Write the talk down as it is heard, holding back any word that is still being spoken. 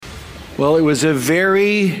Well, it was a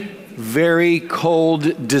very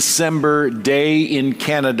cold December day in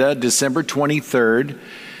Canada, December 23rd,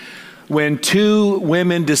 when two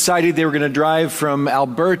women decided they were going to drive from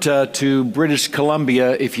Alberta to British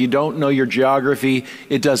Columbia. If you don't know your geography,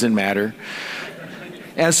 it doesn't matter.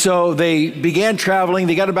 And so they began traveling.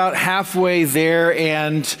 They got about halfway there,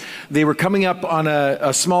 and they were coming up on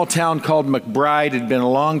a small town called McBride. It had been a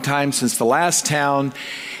long time since the last town,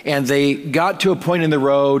 and they got to a point in the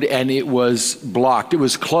road, and it was blocked. It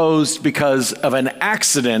was closed because of an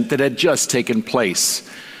accident that had just taken place.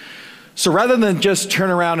 So rather than just turn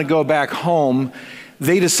around and go back home,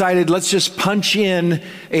 they decided, let's just punch in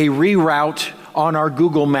a reroute on our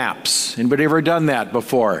Google Maps. Anybody ever done that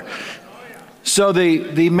before? So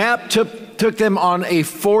the map took them on a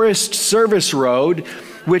Forest Service road,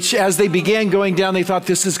 which as they began going down, they thought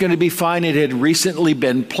this is going to be fine. It had recently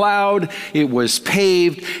been plowed, it was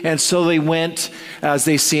paved, and so they went, as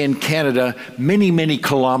they say in Canada, many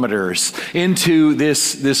kilometers into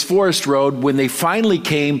this forest road when they finally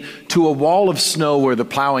came to a wall of snow where the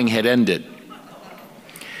plowing had ended.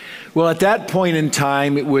 Well, at that point in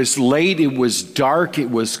time, it was late, it was dark, it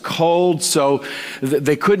was cold, so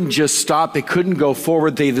they couldn't just stop, they couldn't go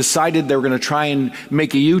forward. They decided they were going to try and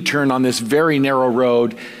make a U-turn on this very narrow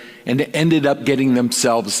road, and ended up getting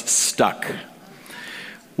themselves stuck.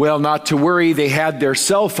 Well, not to worry, they had their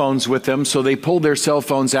cell phones with them, so they pulled their cell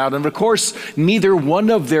phones out, and of course, neither one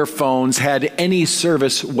of their phones had any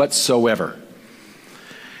service whatsoever.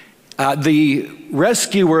 The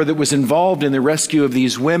rescuer that was involved in the rescue of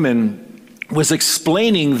these women was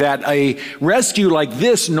explaining that a rescue like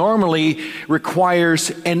this normally requires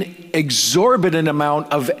an exorbitant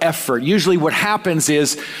amount of effort. Usually what happens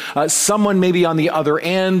is someone maybe on the other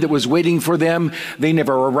end that was waiting for them, they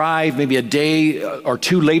never arrive, maybe a day or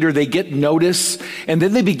two later they get notice, and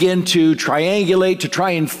then they begin to triangulate to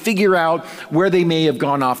try and figure out where they may have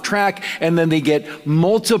gone off track, and then they get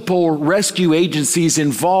multiple rescue agencies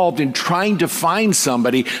involved in trying to find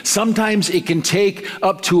somebody. Sometimes it can take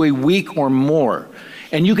up to a week or more.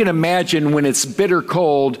 And you can imagine when it's bitter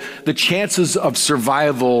cold, the chances of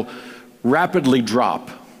survival rapidly drop.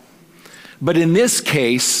 But in this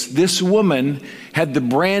case, this woman had the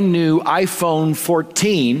brand new iPhone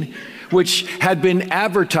 14, which had been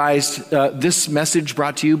advertised, this message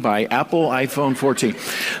brought to you by Apple iPhone 14.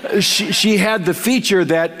 She had the feature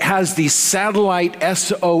that has the satellite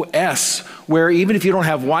SOS, where even if you don't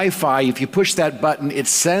have Wi-Fi, if you push that button, it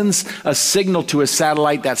sends a signal to a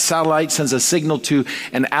satellite. That satellite sends a signal to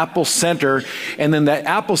an Apple center, and then that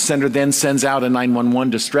Apple center then sends out a 911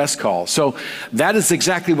 distress call. So that is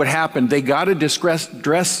exactly what happened. They got a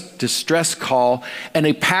distress call and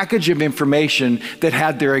a package of information that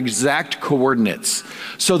had their exact coordinates,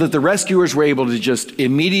 so that the rescuers were able to just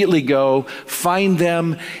immediately go find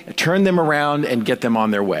them, turn them around, and get them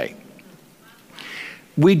on their way.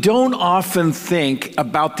 We don't often think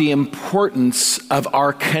about the importance of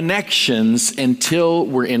our connections until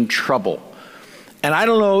we're in trouble. And I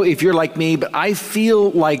don't know if you're like me, but I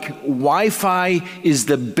feel like Wi-Fi is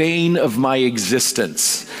the bane of my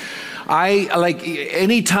existence.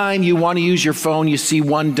 Anytime you want to use your phone, you see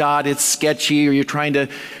one dot, it's sketchy, or you're trying to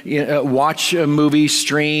watch a movie,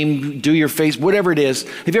 stream, do your face, whatever it is.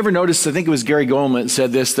 Have you ever noticed, I think it was Gary Goldman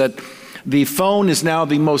said this, that the phone is now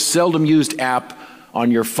the most seldom used app on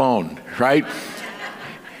your phone, right?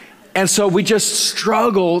 And so we just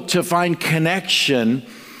struggle to find connection,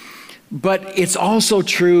 but it's also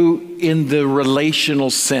true in the relational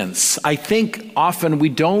sense. I think often we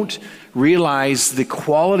don't realize the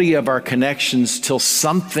quality of our connections till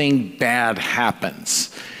something bad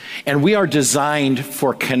happens. And we are designed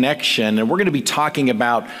for connection, and we're going to be talking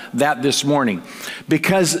about that this morning,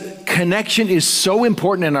 because connection is so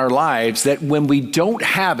important in our lives that when we don't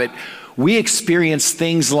have it, we experience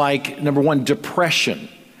things like, number one, depression.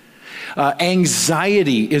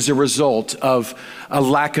 Anxiety is a result of a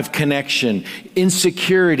lack of connection.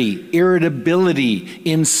 Insecurity, irritability,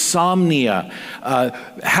 insomnia,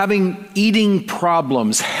 eating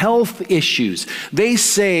problems, health issues. They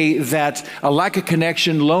say that a lack of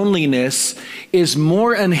connection, loneliness, is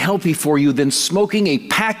more unhealthy for you than smoking a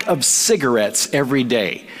pack of cigarettes every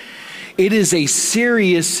day. It is a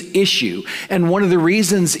serious issue, and one of the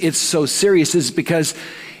reasons it's so serious is because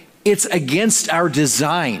it's against our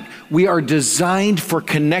design. We are designed for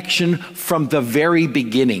connection from the very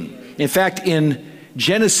beginning. In fact, in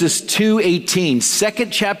Genesis 2:18,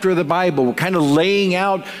 second chapter of the Bible, we're kind of laying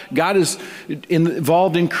out, God is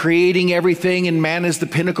involved in creating everything, and man is the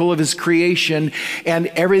pinnacle of his creation, and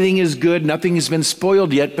everything is good, nothing has been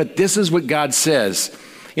spoiled yet, but this is what God says.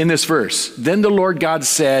 in this verse. Then the Lord God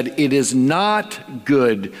said, it is not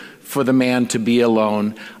good for the man to be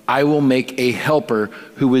alone. I will make a helper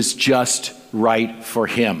who is just right for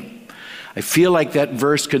him. I feel like that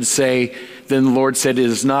verse could say, then the Lord said, it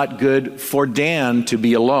is not good for Dan to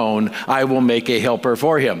be alone. I will make a helper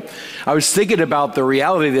for him. I was thinking about the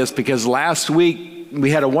reality of this because last week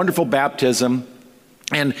we had a wonderful baptism.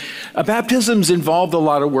 And baptisms involved a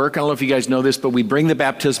lot of work. I don't know if you guys know this, but we bring the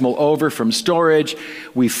baptismal over from storage.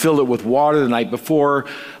 We fill it with water the night before.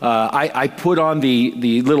 I put on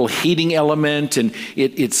the little heating element, and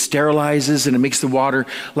it sterilizes, and it makes the water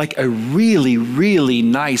like a really, really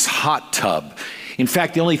nice hot tub. In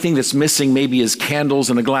fact, the only thing that's missing maybe is candles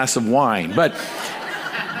and a glass of wine. But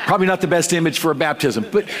probably not the best image for a baptism.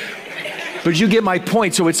 But you get my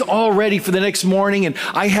point. So it's all ready for the next morning, and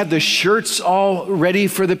I had the shirts all ready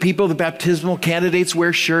for the people. The baptismal candidates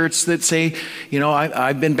wear shirts that say, you know,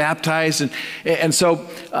 I've been baptized. And so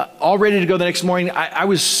all ready to go the next morning. I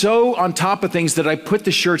was so on top of things that I put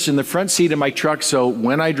the shirts in the front seat of my truck so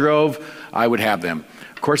when I drove, I would have them.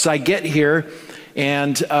 Of course, I get here,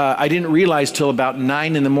 and I didn't realize till about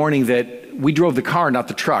 9 in the morning that we drove the car, not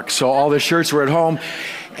the truck. So all the shirts were at home.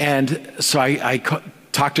 And so I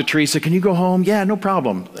talked to Teresa, can you go home? Yeah, no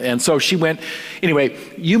problem. And so she went. Anyway,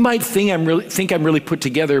 you might think I'm really put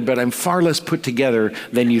together, but I'm far less put together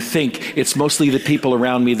than you think. It's mostly the people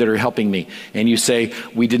around me that are helping me. And you say,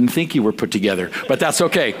 we didn't think you were put together, but that's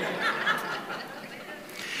okay.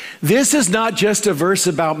 This is not just a verse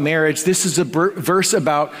about marriage. This is a verse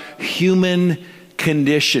about human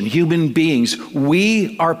condition, human beings.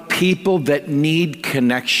 We are people that need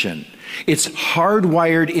connection. It's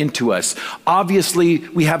hardwired into us. Obviously,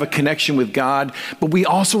 we have a connection with God, but we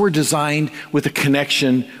also are designed with a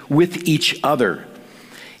connection with each other.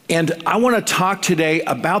 And I want to talk today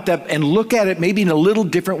about that and look at it maybe in a little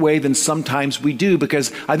different way than sometimes we do,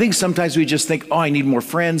 because I think sometimes we just think, oh, I need more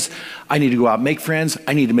friends. I need to go out and make friends.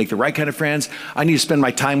 I need to make the right kind of friends. I need to spend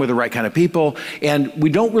my time with the right kind of people. And we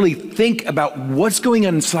don't really think about what's going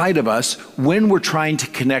on inside of us when we're trying to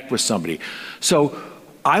connect with somebody. So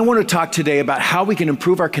I want to talk today about how we can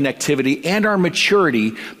improve our connectivity and our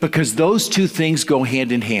maturity, because those two things go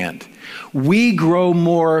hand in hand. We grow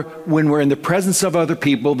more when we're in the presence of other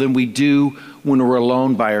people than we do when we're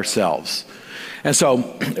alone by ourselves. And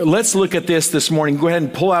so let's look at this morning. Go ahead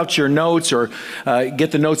and pull out your notes or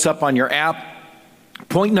get the notes up on your app.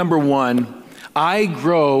 Point number 1, I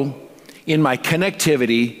grow in my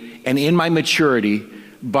connectivity and in my maturity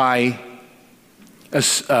by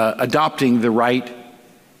adopting the right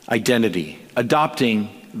identity. Adopting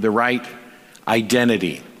the right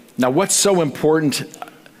identity. Now, what's so important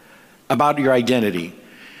about your identity?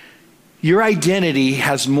 Your identity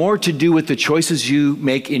has more to do with the choices you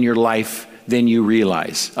make in your life than you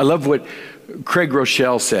realize. I love what Craig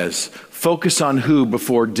Rochelle says, focus on who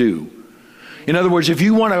before do. In other words, if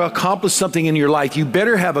you want to accomplish something in your life, you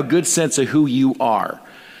better have a good sense of who you are.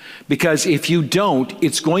 Because if you don't,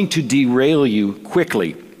 it's going to derail you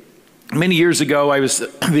quickly. Many years ago, I was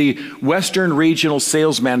the Western Regional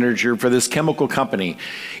Sales Manager for this chemical company.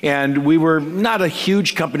 And we were not a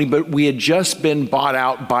huge company, but we had just been bought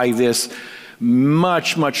out by this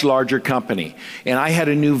much, much larger company. And I had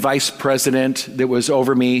a new vice president that was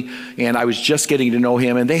over me, and I was just getting to know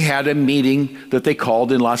him. And they had a meeting that they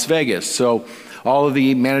called in Las Vegas. So all of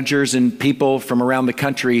the managers and people from around the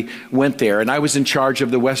country went there. And I was in charge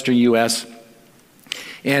of the Western U.S.,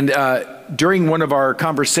 and during one of our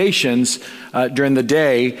conversations during the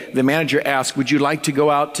day, the manager asked, would you like to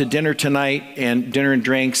go out to dinner tonight, and dinner and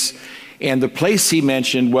drinks? And the place he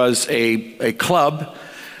mentioned was a club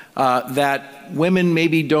that women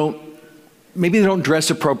maybe they don't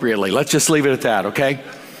dress appropriately. Let's just leave it at that, okay?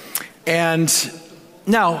 And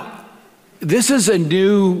now, this is a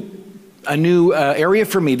new area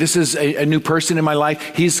for me. This is a new person in my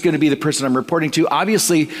life. He's going to be the person I'm reporting to.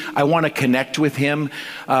 Obviously, I want to connect with him.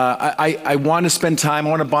 I want to spend time.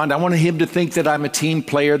 I want to bond. I want him to think that I'm a team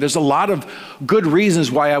player. There's a lot of good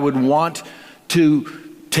reasons why I would want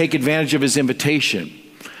to take advantage of his invitation.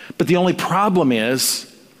 But the only problem is,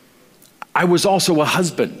 I was also a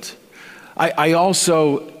husband. I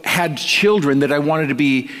also had children that I wanted to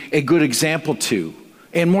be a good example to.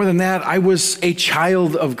 And more than that, I was a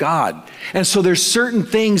child of God. And so there's certain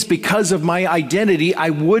things because of my identity I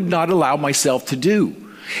would not allow myself to do.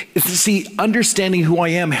 See, understanding who I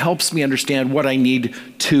am helps me understand what I need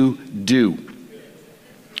to do.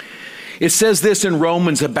 It says this in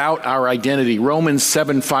Romans about our identity, Romans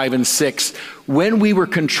 7, 5, and 6. When we were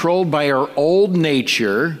controlled by our old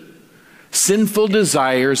nature, Sinful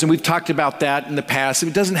desires, and we've talked about that in the past.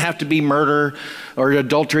 It doesn't have to be murder or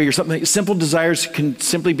adultery or something. Simple desires can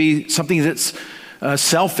simply be something that's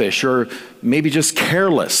selfish or maybe just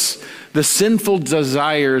careless. The sinful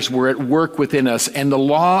desires were at work within us, and the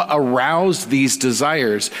law aroused these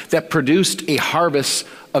desires that produced a harvest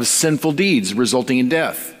of sinful deeds, resulting in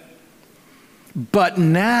death. But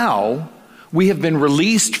now we have been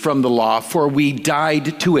released from the law, for we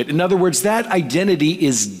died to it. In other words, that identity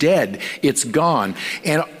is dead. It's gone.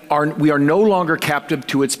 And we are no longer captive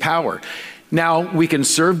to its power. Now we can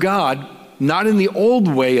serve God, not in the old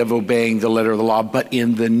way of obeying the letter of the law, but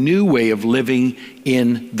in the new way of living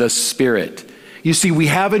in the Spirit. You see, we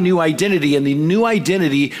have a new identity, and the new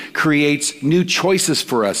identity creates new choices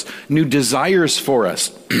for us, new desires for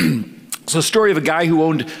us. It's the story of a guy who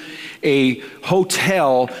owned a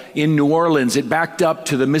hotel in New Orleans. It backed up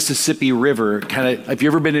to the Mississippi River. Kind of, if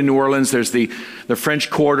you've ever been in New Orleans, there's the French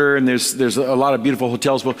Quarter, and there's a lot of beautiful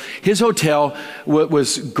hotels. Well, his hotel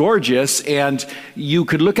was gorgeous, and you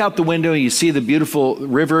could look out the window and you see the beautiful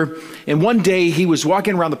river. And one day he was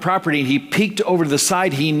walking around the property, and he peeked over to the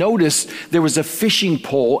side. He noticed there was a fishing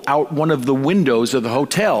pole out one of the windows of the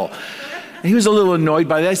hotel. He was a little annoyed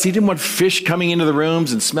by this. He didn't want fish coming into the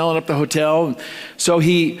rooms and smelling up the hotel. So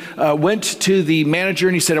he went to the manager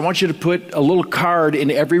and he said, I want you to put a little card in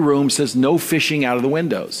every room that says no fishing out of the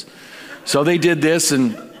windows. So they did this,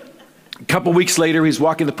 and a couple weeks later, he's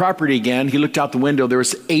walking the property again. He looked out the window. There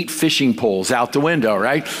was 8 fishing poles out the window,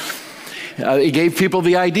 right? It gave people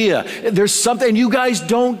the idea. There's something, you guys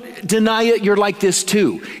don't deny it. You're like this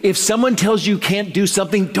too. If someone tells you can't do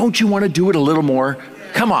something, don't you want to do it a little more?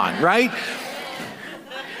 Come on, right?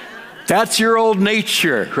 That's your old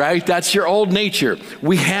nature, right? That's your old nature.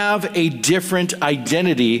 We have a different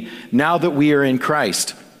identity now that we are in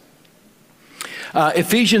Christ.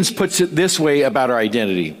 Ephesians puts it this way about our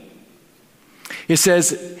identity. It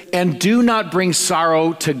says, and do not bring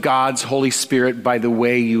sorrow to God's Holy Spirit by the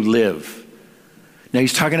way you live. Now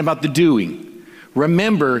he's talking about the doing.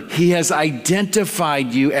 Remember, he has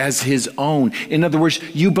identified you as his own. In other words,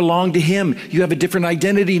 you belong to him. You have a different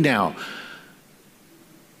identity now,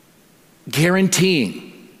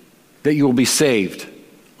 guaranteeing that you will be saved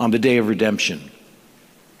on the day of redemption.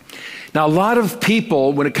 Now, a lot of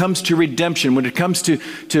people, when it comes to redemption, when it comes to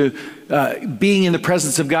being in the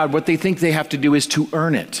presence of God, what they think they have to do is to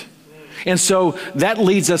earn it. And so that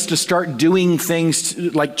leads us to start doing things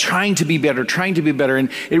like trying to be better.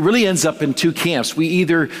 And it really ends up in 2 camps. We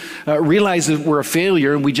either realize that we're a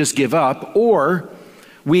failure and we just give up, or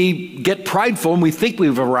we get prideful and we think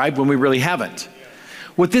we've arrived when we really haven't.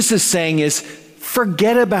 What this is saying is,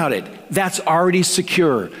 forget about it. That's already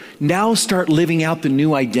secure. Now start living out the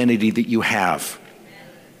new identity that you have.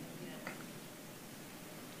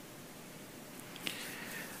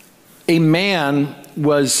 A man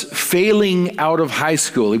was failing out of high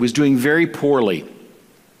school. He was doing very poorly.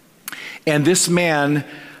 And this man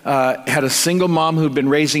had a single mom who'd been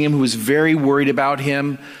raising him, who was very worried about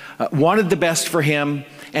him, wanted the best for him,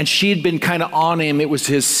 and she'd been kind of on him. It was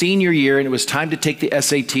his senior year, and it was time to take the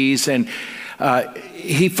SATs, and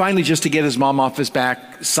he finally, just to get his mom off his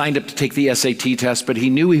back, signed up to take the SAT test, but he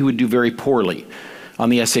knew he would do very poorly on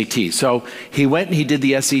the SAT. So he went and he did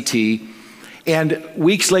the SAT, and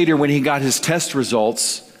weeks later when he got his test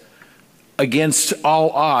results, against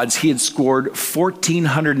all odds, he had scored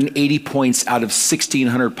 1,480 points out of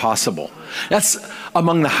 1,600 possible. That's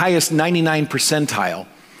among the highest 99 percentile.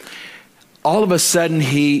 All of a sudden,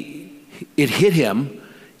 it hit him,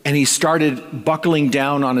 and he started buckling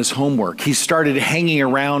down on his homework. He started hanging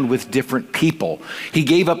around with different people. He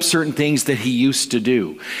gave up certain things that he used to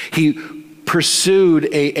do. He pursued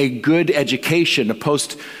a good education, a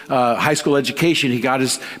post-high school education. He got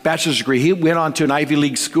his bachelor's degree. He went on to an Ivy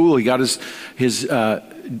League school. He got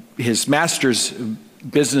his master's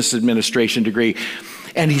business administration degree,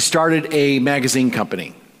 and he started a magazine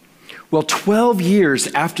company. Well, 12 years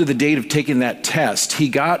after the date of taking that test, he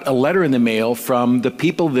got a letter in the mail from the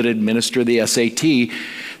people that administer the SAT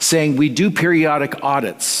saying, we do periodic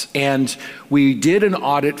audits, and we did an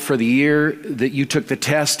audit for the year that you took the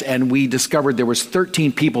test, and we discovered there was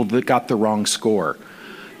 13 people that got the wrong score.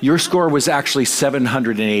 Your score was actually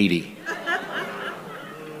 780.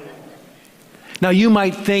 Now, you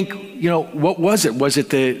might think, what was it? Was it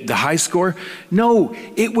the high score? No,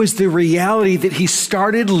 it was the reality that he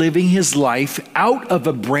started living his life out of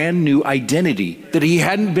a brand new identity that he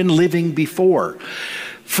hadn't been living before.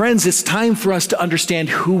 Friends, it's time for us to understand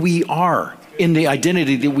who we are in the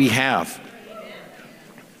identity that we have.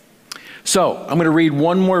 So, I'm going to read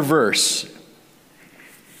one more verse.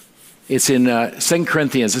 It's in 2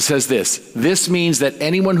 Corinthians. It says this: this means that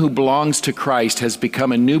anyone who belongs to Christ has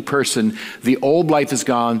become a new person. The old life is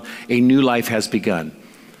gone, a new life has begun.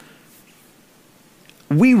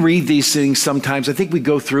 We read these things sometimes. I think we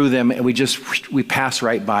go through them and we pass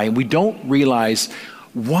right by, and we don't realize,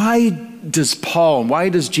 why does Paul and why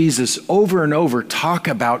does Jesus over and over talk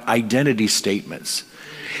about identity statements?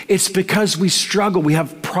 It's because we struggle. We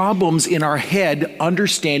have problems in our head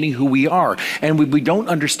understanding who we are. And when we don't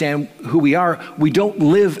understand who we are, we don't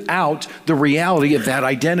live out the reality of that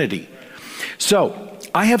identity. So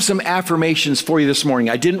I have some affirmations for you this morning.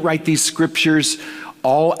 I didn't write these scriptures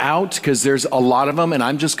all out because there's a lot of them, and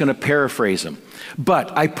I'm just going to paraphrase them.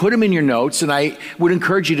 But I put them in your notes, and I would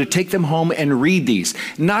encourage you to take them home and read these.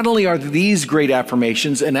 Not only are these great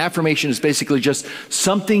affirmations, an affirmation is basically just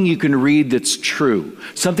something you can read that's true,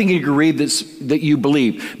 something you can read that you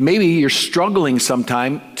believe. Maybe you're struggling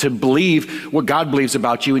sometime to believe what God believes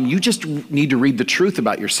about you, and you just need to read the truth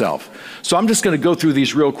about yourself. So I'm just going to go through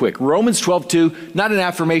these real quick. Romans 12:2, not an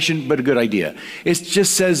affirmation, but a good idea. It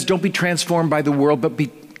just says, don't be transformed by the world, but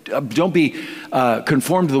don't be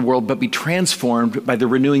conformed to the world, but be transformed by the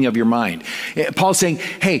renewing of your mind. Paul's saying,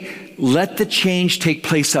 hey, let the change take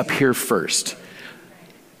place up here first.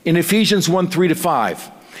 In Ephesians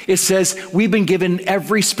 1:3-5, it says, we've been given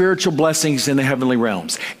every spiritual blessings in the heavenly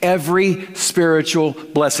realms. Every spiritual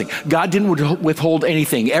blessing. God didn't withhold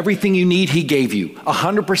anything. Everything you need, he gave you.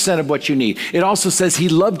 100% of what you need. It also says he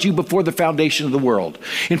loved you before the foundation of the world.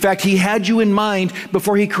 In fact, he had you in mind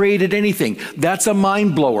before he created anything. That's a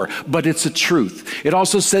mind blower, but it's a truth. It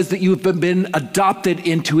also says that you have been adopted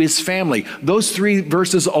into his family. Those three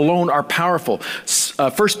verses alone are powerful.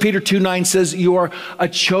 1 Peter 2:9 says, you are a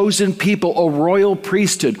chosen people, a royal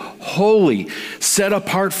priesthood, holy, set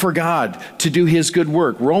apart for God to do his good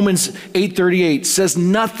work. Romans 8:38 says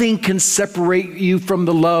nothing can separate you from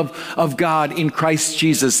the love of God in Christ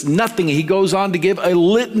Jesus. Nothing. He goes on to give a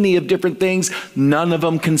litany of different things. None of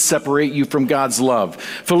them can separate you from God's love.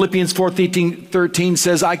 Philippians 4:13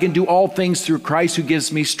 says, I can do all things through Christ who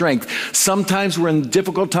gives me strength. Sometimes we're in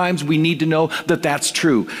difficult times. We need to know that that's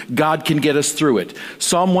true. God can get us through it.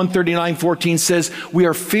 Psalm 139:14 says, we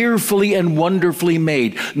are fearfully and wonderfully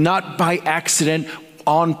made, not by accident,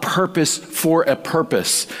 on purpose, for a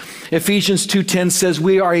purpose. Ephesians 2:10 says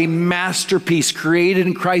we are a masterpiece created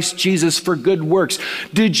in Christ Jesus for good works.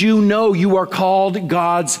 Did you know you are called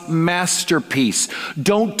God's masterpiece?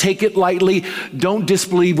 Don't take it lightly. Don't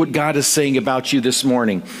disbelieve what God is saying about you this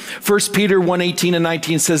morning. 1 Peter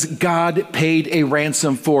 1:18-19 says God paid a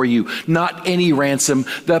ransom for you, not any ransom,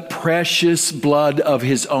 the precious blood of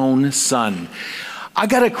his own son. I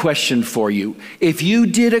got a question for you. If you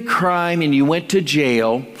did a crime and you went to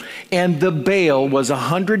jail and the bail was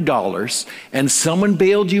 $100 and someone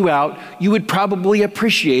bailed you out, you would probably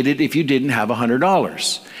appreciate it if you didn't have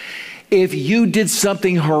 $100. If you did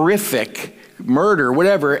something horrific, murder,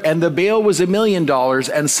 whatever, and the bail was $1 million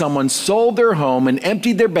and someone sold their home and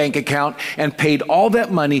emptied their bank account and paid all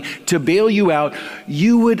that money to bail you out,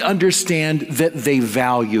 you would understand that they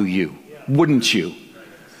value you, wouldn't you?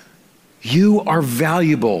 You are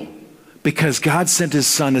valuable because God sent his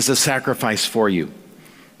son as a sacrifice for you.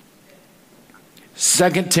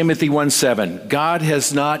 2 Timothy 1:7, God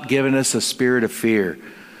has not given us a spirit of fear,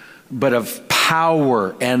 but of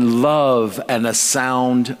power and love and a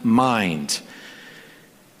sound mind.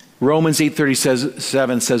 Romans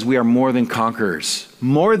 8:37 says we are more than conquerors.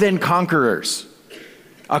 More than conquerors.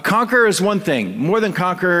 A conqueror is one thing. More than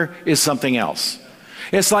conqueror is something else.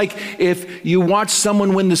 It's like if you watch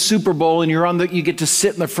someone win the Super Bowl and you get to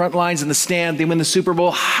sit in the front lines in the stand, they win the Super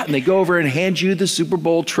Bowl, and they go over and hand you the Super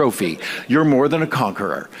Bowl trophy. You're more than a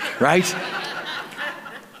conqueror, right?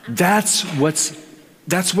 That's what's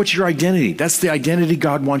your identity. That's the identity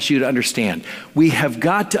God wants you to understand. We have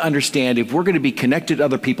got to understand, if we're going to be connected to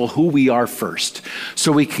other people, who we are first,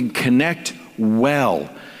 so we can connect well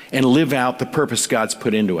and live out the purpose God's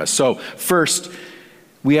put into us. So first,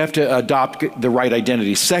 we have to adopt the right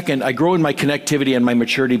identity. Second, I grow in my connectivity and my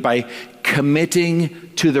maturity by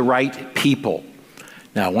committing to the right people.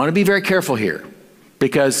 Now, I want to be very careful here,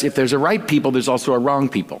 because if there's a right people, there's also a wrong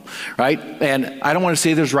people, right? And I don't want to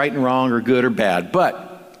say there's right and wrong or good or bad,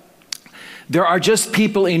 but there are just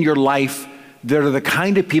people in your life that are the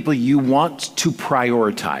kind of people you want to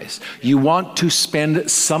prioritize. You want to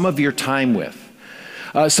spend some of your time with.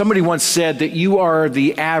 Somebody once said that you are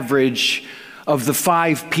the average of the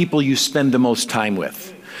 5 people you spend the most time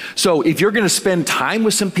with. So if you're going to spend time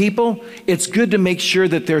with some people, it's good to make sure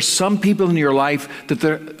that there's some people in your life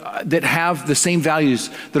that have the same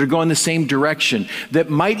values, that are going the same direction, that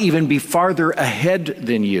might even be farther ahead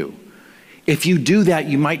than you. If you do that,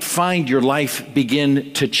 you might find your life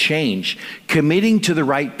begin to change. Committing to the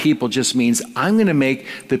right people just means I'm going to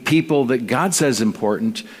make the people that God says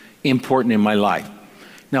important in my life.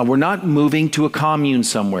 Now, we're not moving to a commune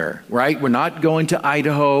somewhere, right? We're not going to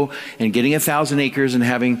Idaho and getting 1,000 acres and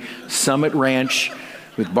having Summit Ranch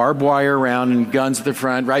with barbed wire around and guns at the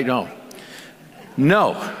front, right? No.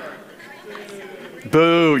 No.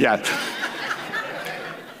 Boo, yeah.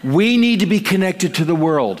 We need to be connected to the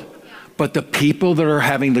world. But the people that are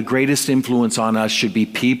having the greatest influence on us should be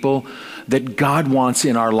people that God wants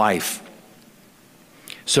in our life.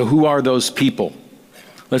 So who are those people?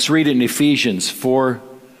 Let's read it in Ephesians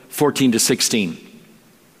 4:14 to 16.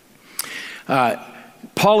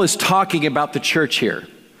 Paul is talking about the church here.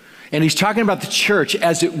 And he's talking about the church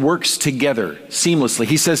as it works together seamlessly.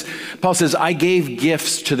 Paul says, I gave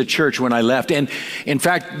gifts to the church when I left. And in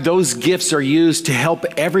fact, those gifts are used to help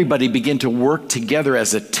everybody begin to work together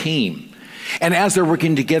as a team. And as they're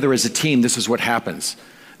working together as a team, this is what happens.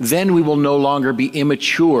 Then we will no longer be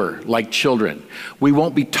immature like children. We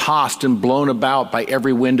won't be tossed and blown about by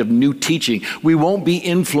every wind of new teaching. We won't be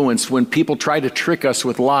influenced when people try to trick us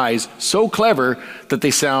with lies so clever that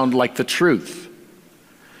they sound like the truth.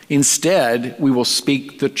 Instead, we will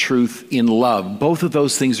speak the truth in love. Both of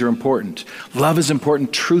those things are important. Love is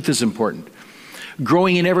important. Truth is important.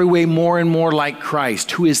 Growing in every way more and more like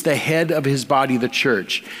Christ, who is the head of his body, the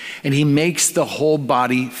church. And he makes the whole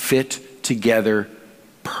body fit together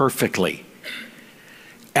perfectly.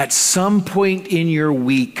 At some point in your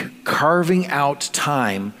week, carving out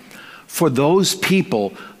time for those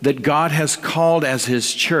people that God has called as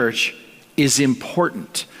his church is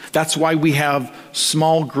important. That's why we have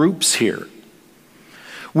small groups here.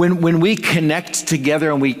 When we connect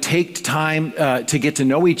together and we take time to get to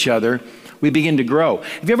know each other, we begin to grow.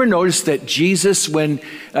 Have you ever noticed that Jesus, when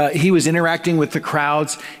he was interacting with the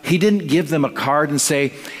crowds, he didn't give them a card and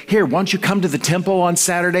say, here, why don't you come to the temple on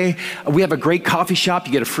Saturday? We have a great coffee shop.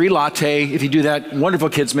 You get a free latte if you do that. Wonderful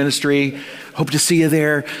kids ministry. Hope to see you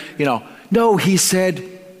there. No, he said,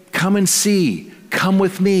 come and see. Come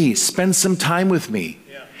with me. Spend some time with me.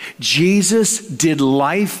 Jesus did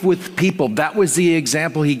life with people. That was the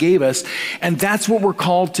example he gave us. And that's what we're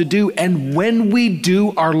called to do. And when we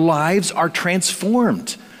do, our lives are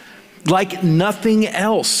transformed like nothing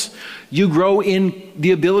else. You grow in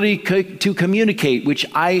the ability to communicate, which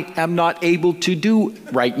I am not able to do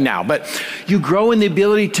right now. But you grow in the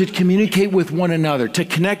ability to communicate with one another, to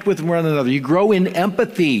connect with one another. You grow in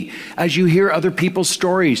empathy as you hear other people's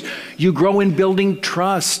stories. You grow in building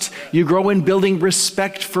trust. You grow in building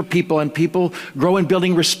respect for people, and people grow in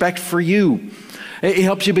building respect for you. It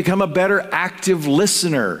helps you become a better active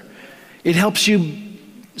listener. It helps you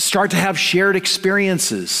start to have shared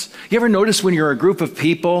experiences. You ever notice when you're a group of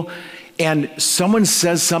people and someone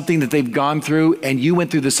says something that they've gone through and you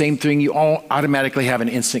went through the same thing, you all automatically have an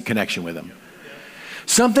instant connection with them?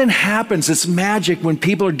 Something happens, it's magic when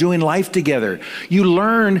people are doing life together. You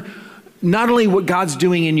learn not only what God's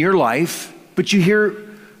doing in your life, but you hear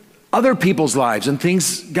other people's lives and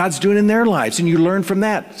things God's doing in their lives, and you learn from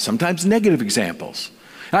that, sometimes negative examples.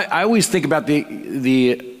 I always think about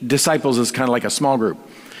the disciples as kind of like a small group.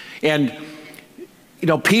 And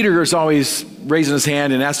Peter is always raising his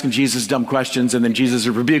hand and asking Jesus dumb questions, and then Jesus is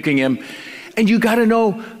rebuking him. And you got to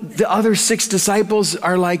know the other 6 disciples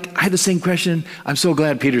are like, I had the same question. I'm so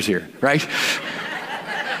glad Peter's here, right?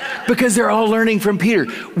 Because they're all learning from Peter.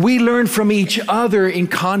 We learn from each other in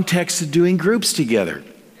context of doing groups together.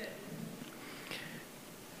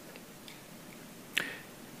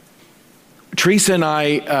 Teresa and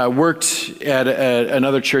I worked at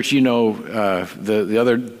another church, the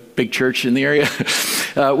other big church in the area.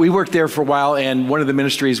 We worked there for a while, and one of the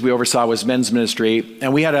ministries we oversaw was men's ministry.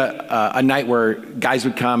 And we had a night where guys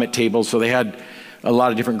would come at tables, so they had a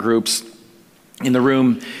lot of different groups in the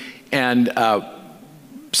room. And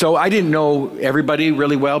so I didn't know everybody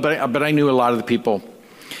really well, but I knew a lot of the people.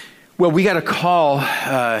 Well, we got a call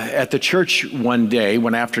at the church one day,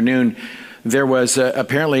 one afternoon. There was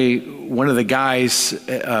apparently one of the guys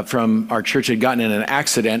from our church had gotten in an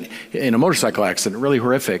accident, in a motorcycle accident, really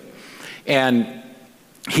horrific. And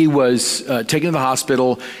he was taken to the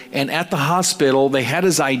hospital. And at the hospital, they had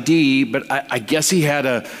his ID, but I guess he had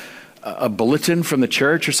a bulletin from the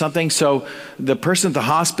church or something. So the person at the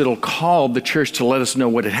hospital called the church to let us know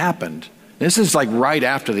what had happened. This is like right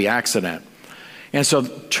after the accident. And so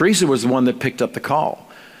Teresa was the one that picked up the call.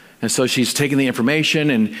 And so she's taking the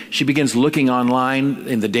information and she begins looking online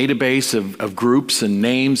in the database of groups and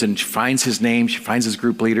names, and she finds his name, she finds his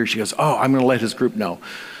group leader. She goes, oh, I'm going to let his group know.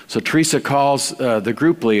 So Teresa calls the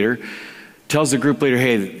group leader, tells the group leader,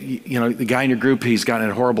 hey, the guy in your group, he's gotten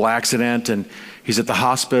in a horrible accident and he's at the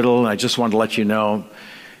hospital, and I just wanted to let you know.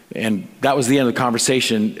 And that was the end of the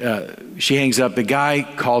conversation. She hangs up. The guy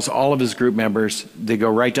calls all of his group members. They go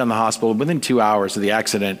right down to the hospital. Within 2 hours of the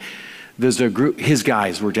accident, there's a group, his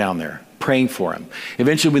guys were down there praying for him.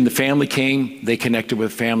 Eventually, when the family came, they connected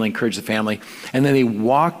with the family, encouraged the family, and then they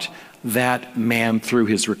walked that man through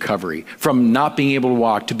his recovery, from not being able to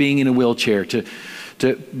walk to being in a wheelchair to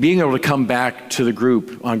being able to come back to the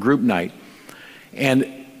group on group night.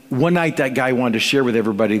 And one night that guy wanted to share with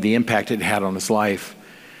everybody the impact it had on his life.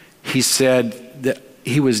 He said that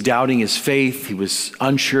he was doubting his faith. He was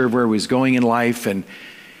unsure of where he was going in life. And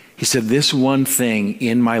he said, this one thing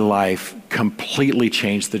in my life completely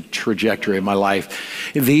changed the trajectory of my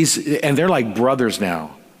life. And they're like brothers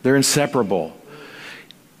now. They're inseparable.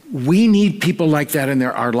 We need people like that in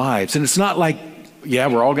our lives. And it's not like, yeah,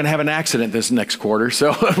 we're all going to have an accident this next quarter,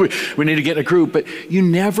 so we need to get in a group. But you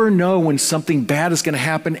never know when something bad is going to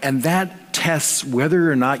happen, and that tests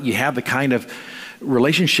whether or not you have the kind of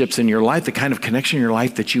relationships in your life, the kind of connection in your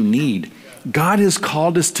life that you need. God has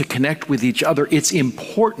called us to connect with each other. It's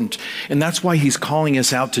important, and that's why he's calling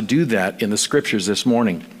us out to do that in the scriptures this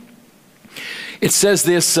morning. It says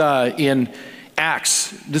this in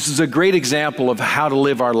Acts. This is a great example of how to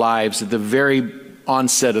live our lives at the very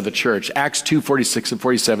onset of the church. Acts 2:46 and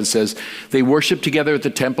 47 says, they worshiped together at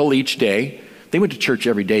the temple each day. They went to church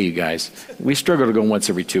every day, you guys. We struggle to go once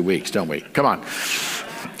every 2 weeks, don't we? Come on.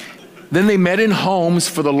 Then they met in homes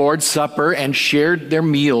for the Lord's Supper and shared their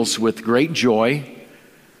meals with great joy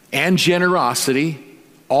and generosity,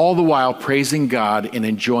 all the while praising God and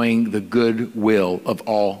enjoying the goodwill of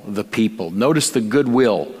all the people. Notice the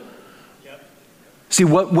goodwill. See,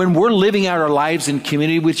 when we're living out our lives in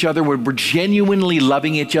community with each other, when we're genuinely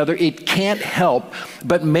loving each other, it can't help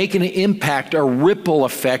but make an impact, a ripple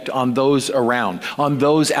effect on those around, on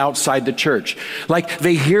those outside the church. Like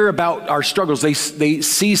they hear about our struggles, they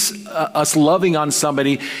see us loving on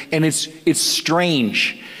somebody, and it's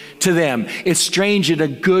strange to them. It's strange in a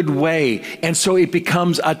good way. And so it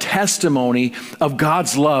becomes a testimony of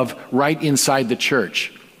God's love right inside the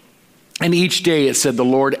church. And each day it said the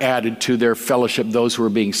Lord added to their fellowship those who were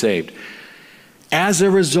being saved. As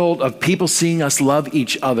a result of people seeing us love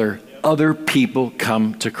each other, other people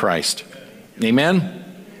come to Christ. Amen?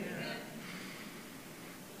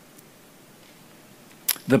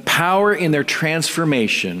 The power in their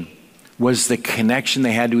transformation was the connection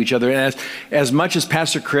they had to each other. And as much as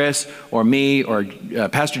Pastor Chris or me or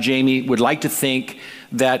Pastor Jamie would like to think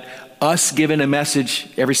that us giving a message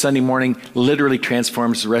every Sunday morning literally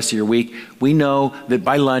transforms the rest of your week, we know that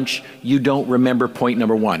by lunch, you don't remember point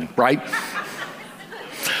number one, right?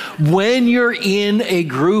 When you're in a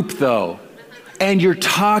group, though, and you're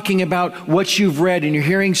talking about what you've read and you're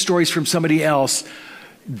hearing stories from somebody else,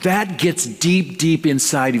 that gets deep, deep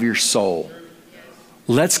inside of your soul.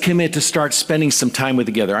 Let's commit to start spending some time with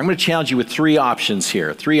together. I'm going to challenge you with 3 options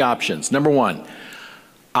here. 3 options. Number 1,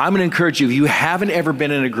 I'm going to encourage you, if you haven't ever been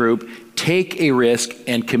in a group, take a risk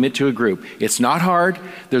and commit to a group. It's not hard.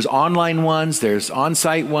 There's online ones, there's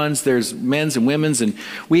on-site ones, there's men's and women's, and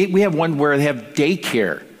we have one where they have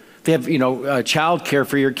daycare. They have, child care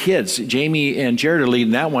for your kids. Jamie and Jared are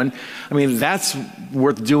leading that one. I mean, that's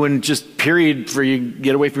worth doing just period for you to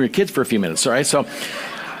get away from your kids for a few minutes, all right? So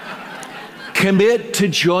commit to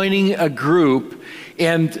joining a group,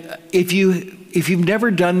 and if you've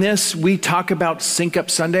never done this, we talk about Sync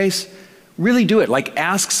Up Sundays. Really do it. Like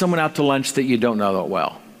ask someone out to lunch that you don't know that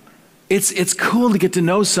well. It's cool to get to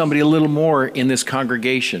know somebody a little more in this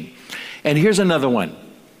congregation. And here's another one.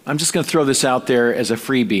 I'm just going to throw this out there as a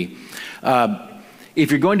freebie.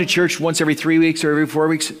 If you're going to church once every 3 weeks or every 4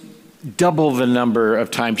 weeks, double the number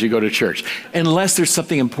of times you go to church. Unless there's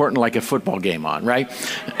something important like a football game on, right?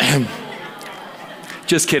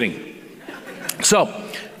 Just kidding. So,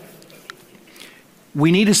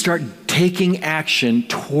 we need to start taking action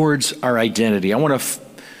towards our identity. I want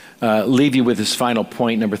to leave you with this final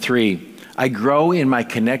point, number 3. I grow in my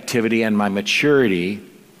connectivity and my maturity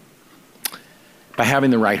by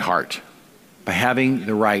having the right heart. By having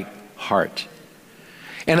the right heart.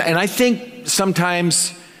 And I think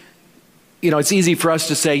sometimes, it's easy for us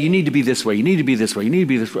to say, you need to be this way, you need to be this way, you need to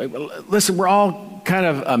be this way. Listen, we're all kind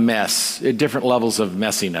of a mess at different levels of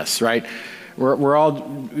messiness, right? We're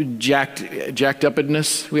all jacked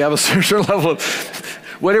upness. We have a certain level of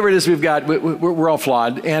whatever it is we've got. We're all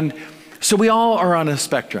flawed, and so we all are on a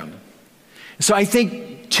spectrum. So I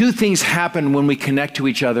think two things happen when we connect to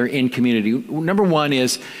each other in community. Number one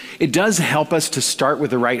is it does help us to start with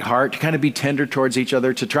the right heart, to kind of be tender towards each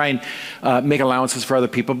other, to try and make allowances for other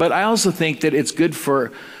people. But I also think that it's good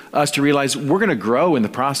for us to realize we're going to grow in the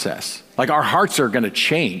process. Like our hearts are going to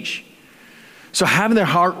change. So having the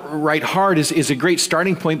right heart is a great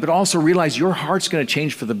starting point, but also realize your heart's going to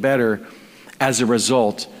change for the better as a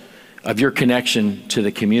result of your connection to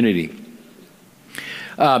the community.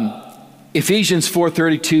 Ephesians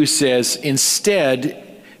 4:32 says,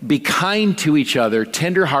 instead, be kind to each other,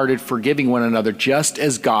 tender-hearted, forgiving one another, just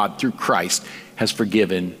as God, through Christ, has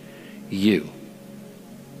forgiven you.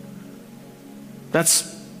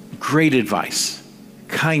 That's great advice.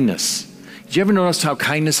 Kindness. Did you ever notice how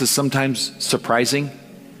kindness is sometimes surprising?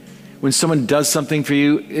 When someone does something for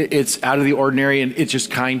you, it's out of the ordinary and it's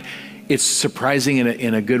just kind. It's surprising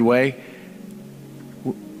in a good way.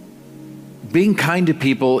 Being kind to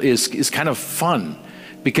people is kind of fun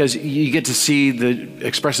because you get to see the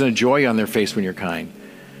expression of joy on their face when you're kind.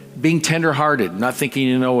 Being tender-hearted, not thinking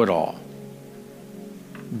you know it all.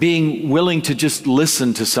 Being willing to just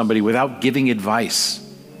listen to somebody without giving advice,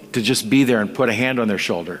 to just be there and put a hand on their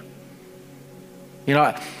shoulder. You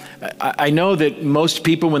know, I know that most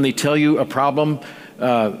people, when they tell you a problem,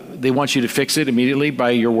 they want you to fix it immediately by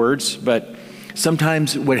your words, but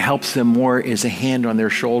sometimes what helps them more is a hand on their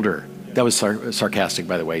shoulder. That was sarcastic,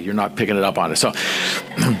 by the way. You're not picking it up on it. So,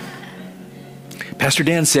 Pastor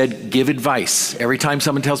Dan said, give advice every time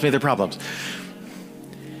someone tells me their problems.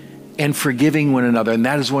 And forgiving one another. And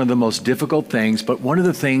that is one of the most difficult things, but one of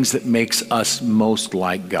the things that makes us most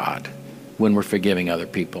like God when we're forgiving other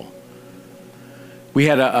people. We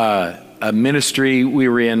had a ministry we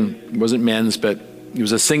were in. It wasn't men's, but it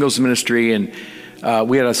was a singles ministry. And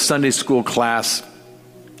we had a Sunday school class.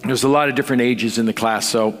 There was a lot of different ages in the class.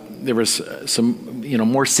 So there was some,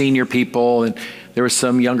 more senior people, and there were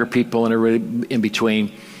some younger people, and everybody in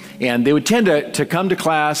between. And they would tend to come to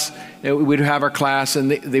class. We'd have our class,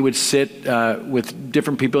 and they would sit with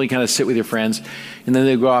different people. You kind of sit with your friends, and then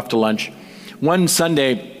they'd go off to lunch. One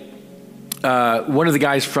Sunday, one of the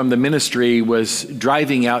guys from the ministry was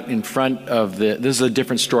driving out in front of this is a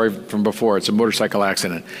different story from before. It's a motorcycle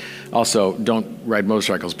accident. Also, don't ride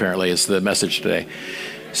motorcycles, apparently, is the message today.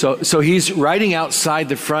 So he's riding outside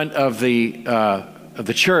the front of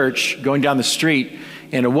the church, going down the street,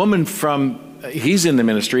 and a woman he's in the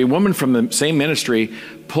ministry, a woman from the same ministry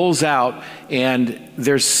pulls out, and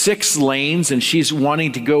there's 6 lanes, and she's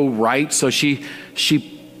wanting to go right, so she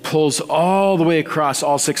pulls all the way across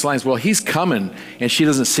all 6 lanes. Well, he's coming, and she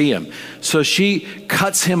doesn't see him. So she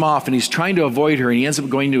cuts him off, and he's trying to avoid her, and he ends up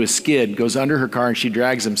going to a skid, goes under her car, and she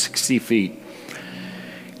drags him 60 feet.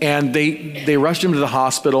 And they rushed him to the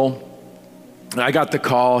hospital. I got the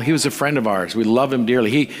call. He was a friend of ours. We love him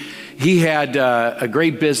dearly. He had a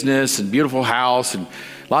great business and beautiful house and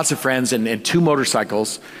lots of friends and 2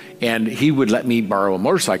 motorcycles. And he would let me borrow a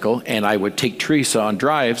motorcycle, and I would take Teresa on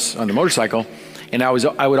drives on the motorcycle. And I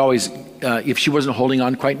would always, if she wasn't holding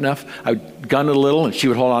on quite enough, I would gun it a little, and she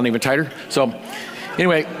would hold on even tighter. So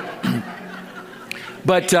anyway,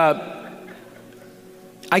 but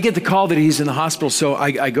I get the call that he's in the hospital, so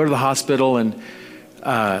I go to the hospital, and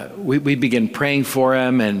we begin praying for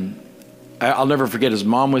him, and I'll never forget, his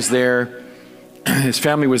mom was there, his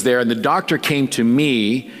family was there, and the doctor came to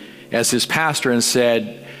me as his pastor and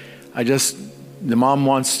said, the mom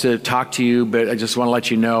wants to talk to you, but I just want to let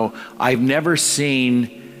you know, I've never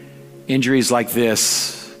seen injuries like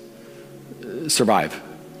this survive.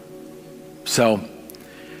 So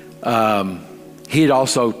he had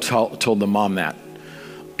also told the mom that.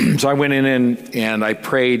 So I went in and I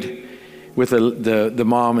prayed with the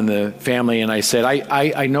mom and the family, and I said,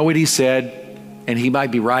 I know what he said, and he might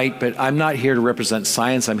be right, but I'm not here to represent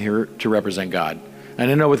science. I'm here to represent God. And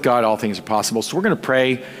I know with God all things are possible. So we're going to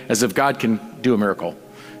pray as if God can do a miracle.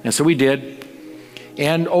 And so we did.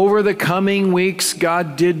 And over the coming weeks,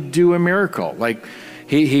 God did do a miracle. Like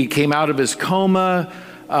he came out of his coma.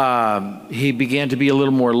 He began to be a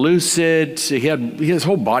little more lucid. His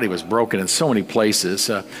whole body was broken in so many places.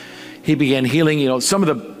 He began healing. Some of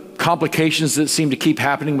the complications that seem to keep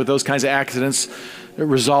happening with those kinds of accidents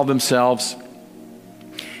resolved themselves.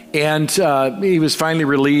 And he was finally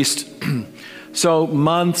released. So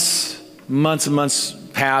months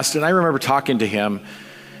passed, and I remember talking to him,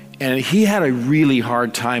 and he had a really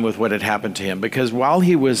hard time with what had happened to him, because while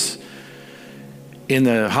he was in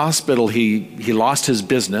the hospital, he lost his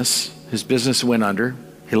business. His business went under.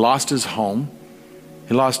 He lost his home.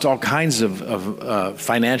 He lost all kinds of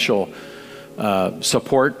financial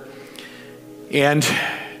support. And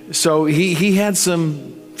so he had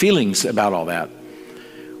some feelings about all that.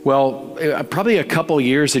 Well, probably a couple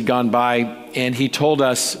years had gone by, and he told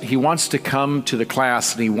us he wants to come to the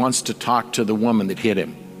class and he wants to talk to the woman that hit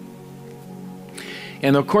him.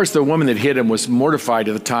 And of course, the woman that hit him was mortified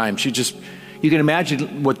at the time. You can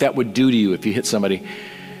imagine what that would do to you if you hit somebody.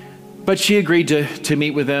 But she agreed to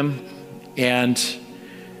meet with him, and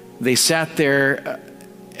they sat there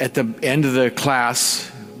at the end of the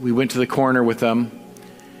class. We went to the corner with them,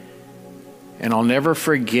 and I'll never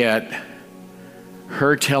forget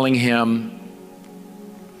her telling him,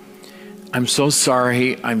 "I'm so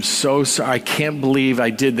sorry, I'm so sorry, I can't believe I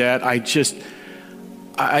did that.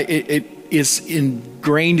 It is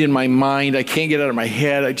ingrained in my mind, I can't get it out of my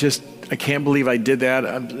head, I can't believe I did that."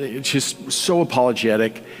 It's just so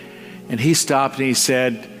apologetic. And he stopped and he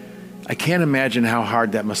said, "I can't imagine how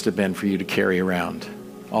hard that must have been for you to carry around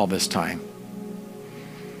all this time."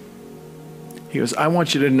 He goes, "I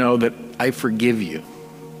want you to know that I forgive you.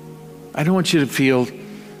 I don't want you to feel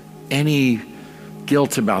any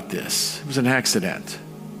guilt about this. It was an accident.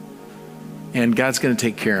 And God's going to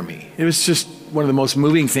take care of me." It was just one of the most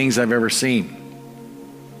moving things I've ever seen.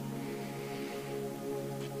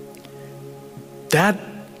 That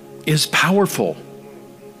is powerful.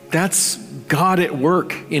 That's God at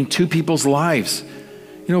work in two people's lives.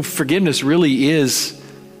 You know, forgiveness really is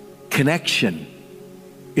connection.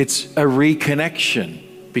 It's a reconnection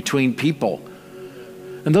between people.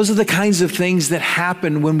 And those are the kinds of things that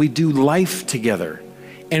happen when we do life together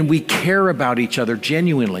and we care about each other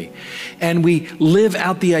genuinely and we live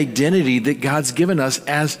out the identity that God's given us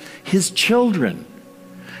as His children.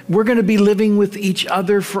 We're going to be living with each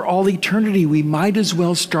other for all eternity. We might as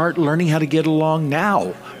well start learning how to get along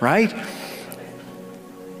now, right?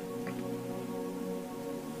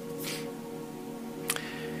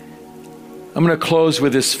 I'm going to close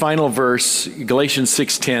with this final verse. Galatians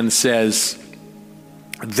 6:10 says,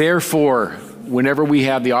 "Therefore, whenever we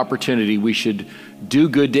have the opportunity, we should do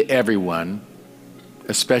good to everyone,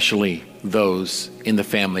 especially those in the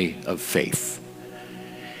family of faith."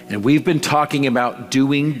 And we've been talking about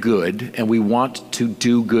doing good, and we want to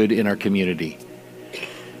do good in our community.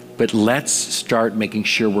 But let's start making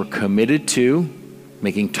sure we're committed to,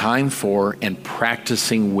 making time for, and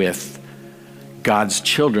practicing with God's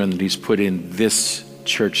children that He's put in this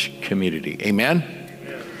church community. Amen?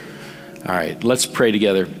 All right, let's pray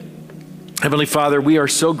together. Heavenly Father, we are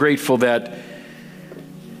so grateful that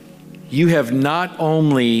You have not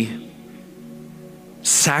only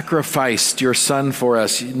sacrificed Your Son for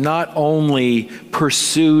us, not only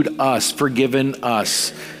pursued us, forgiven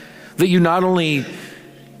us, that You not only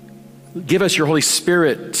give us Your Holy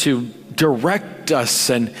Spirit to direct us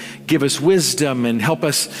and give us wisdom and help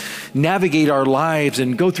us navigate our lives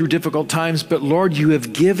and go through difficult times, but Lord, You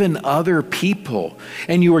have given other people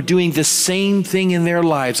and You are doing the same thing in their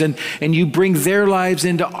lives, and You bring their lives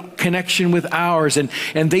into connection with ours, and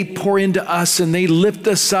they pour into us and they lift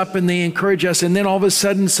us up and they encourage us, and then all of a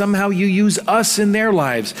sudden somehow You use us in their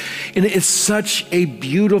lives. And it's such a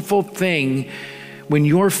beautiful thing when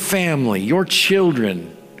your family, your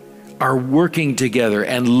children, are working together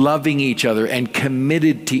and loving each other and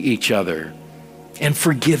committed to each other and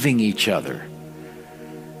forgiving each other.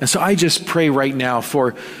 And so I just pray right now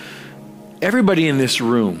for everybody in this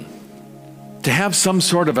room to have some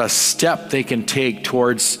sort of a step they can take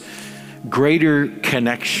towards greater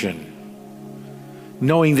connection,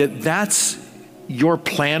 knowing that that's Your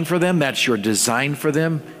plan for them, that's Your design for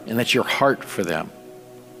them, and that's Your heart for them.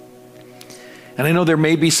 And I know there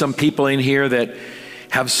may be some people in here that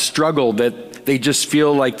have struggled, that they just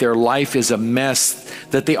feel like their life is a mess,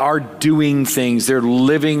 that they are doing things, they're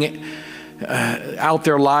living out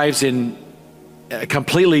their lives in a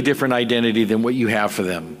completely different identity than what You have for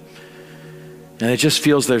them. And it just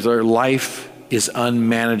feels that their life is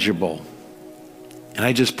unmanageable. And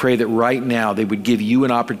I just pray that right now they would give You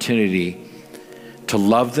an opportunity to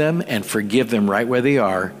love them and forgive them right where they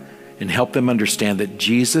are and help them understand that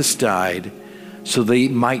Jesus died so they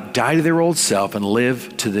might die to their old self and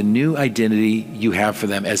live to the new identity You have for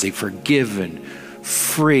them as a forgiven,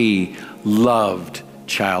 free, loved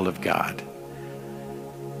child of God.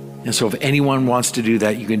 And so if anyone wants to do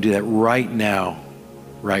that, you can do that right now,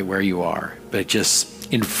 right where you are, but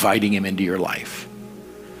just inviting Him into your life.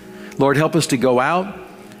 Lord, help us to go out,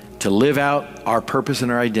 to live out our purpose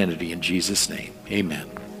and our identity in Jesus' name. Amen.